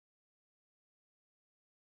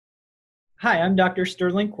Hi, I'm Dr.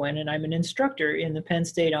 Sterling Quinn, and I'm an instructor in the Penn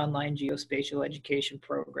State online geospatial education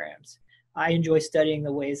programs. I enjoy studying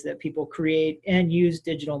the ways that people create and use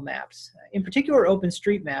digital maps, in particular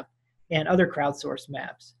OpenStreetMap and other crowdsourced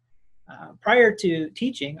maps. Prior to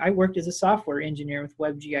teaching, I worked as a software engineer with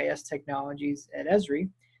WebGIS technologies at Esri.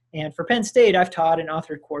 And for Penn State, I've taught and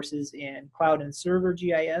authored courses in cloud and server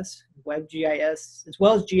GIS, WebGIS, as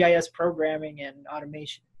well as GIS programming and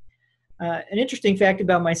automation. An interesting fact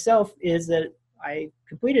about myself is that I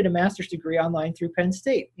completed a master's degree online through Penn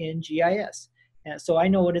State in GIS. And so I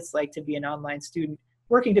know what it's like to be an online student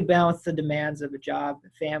working to balance the demands of a job,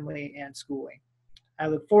 family, and schooling. I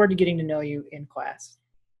look forward to getting to know you in class.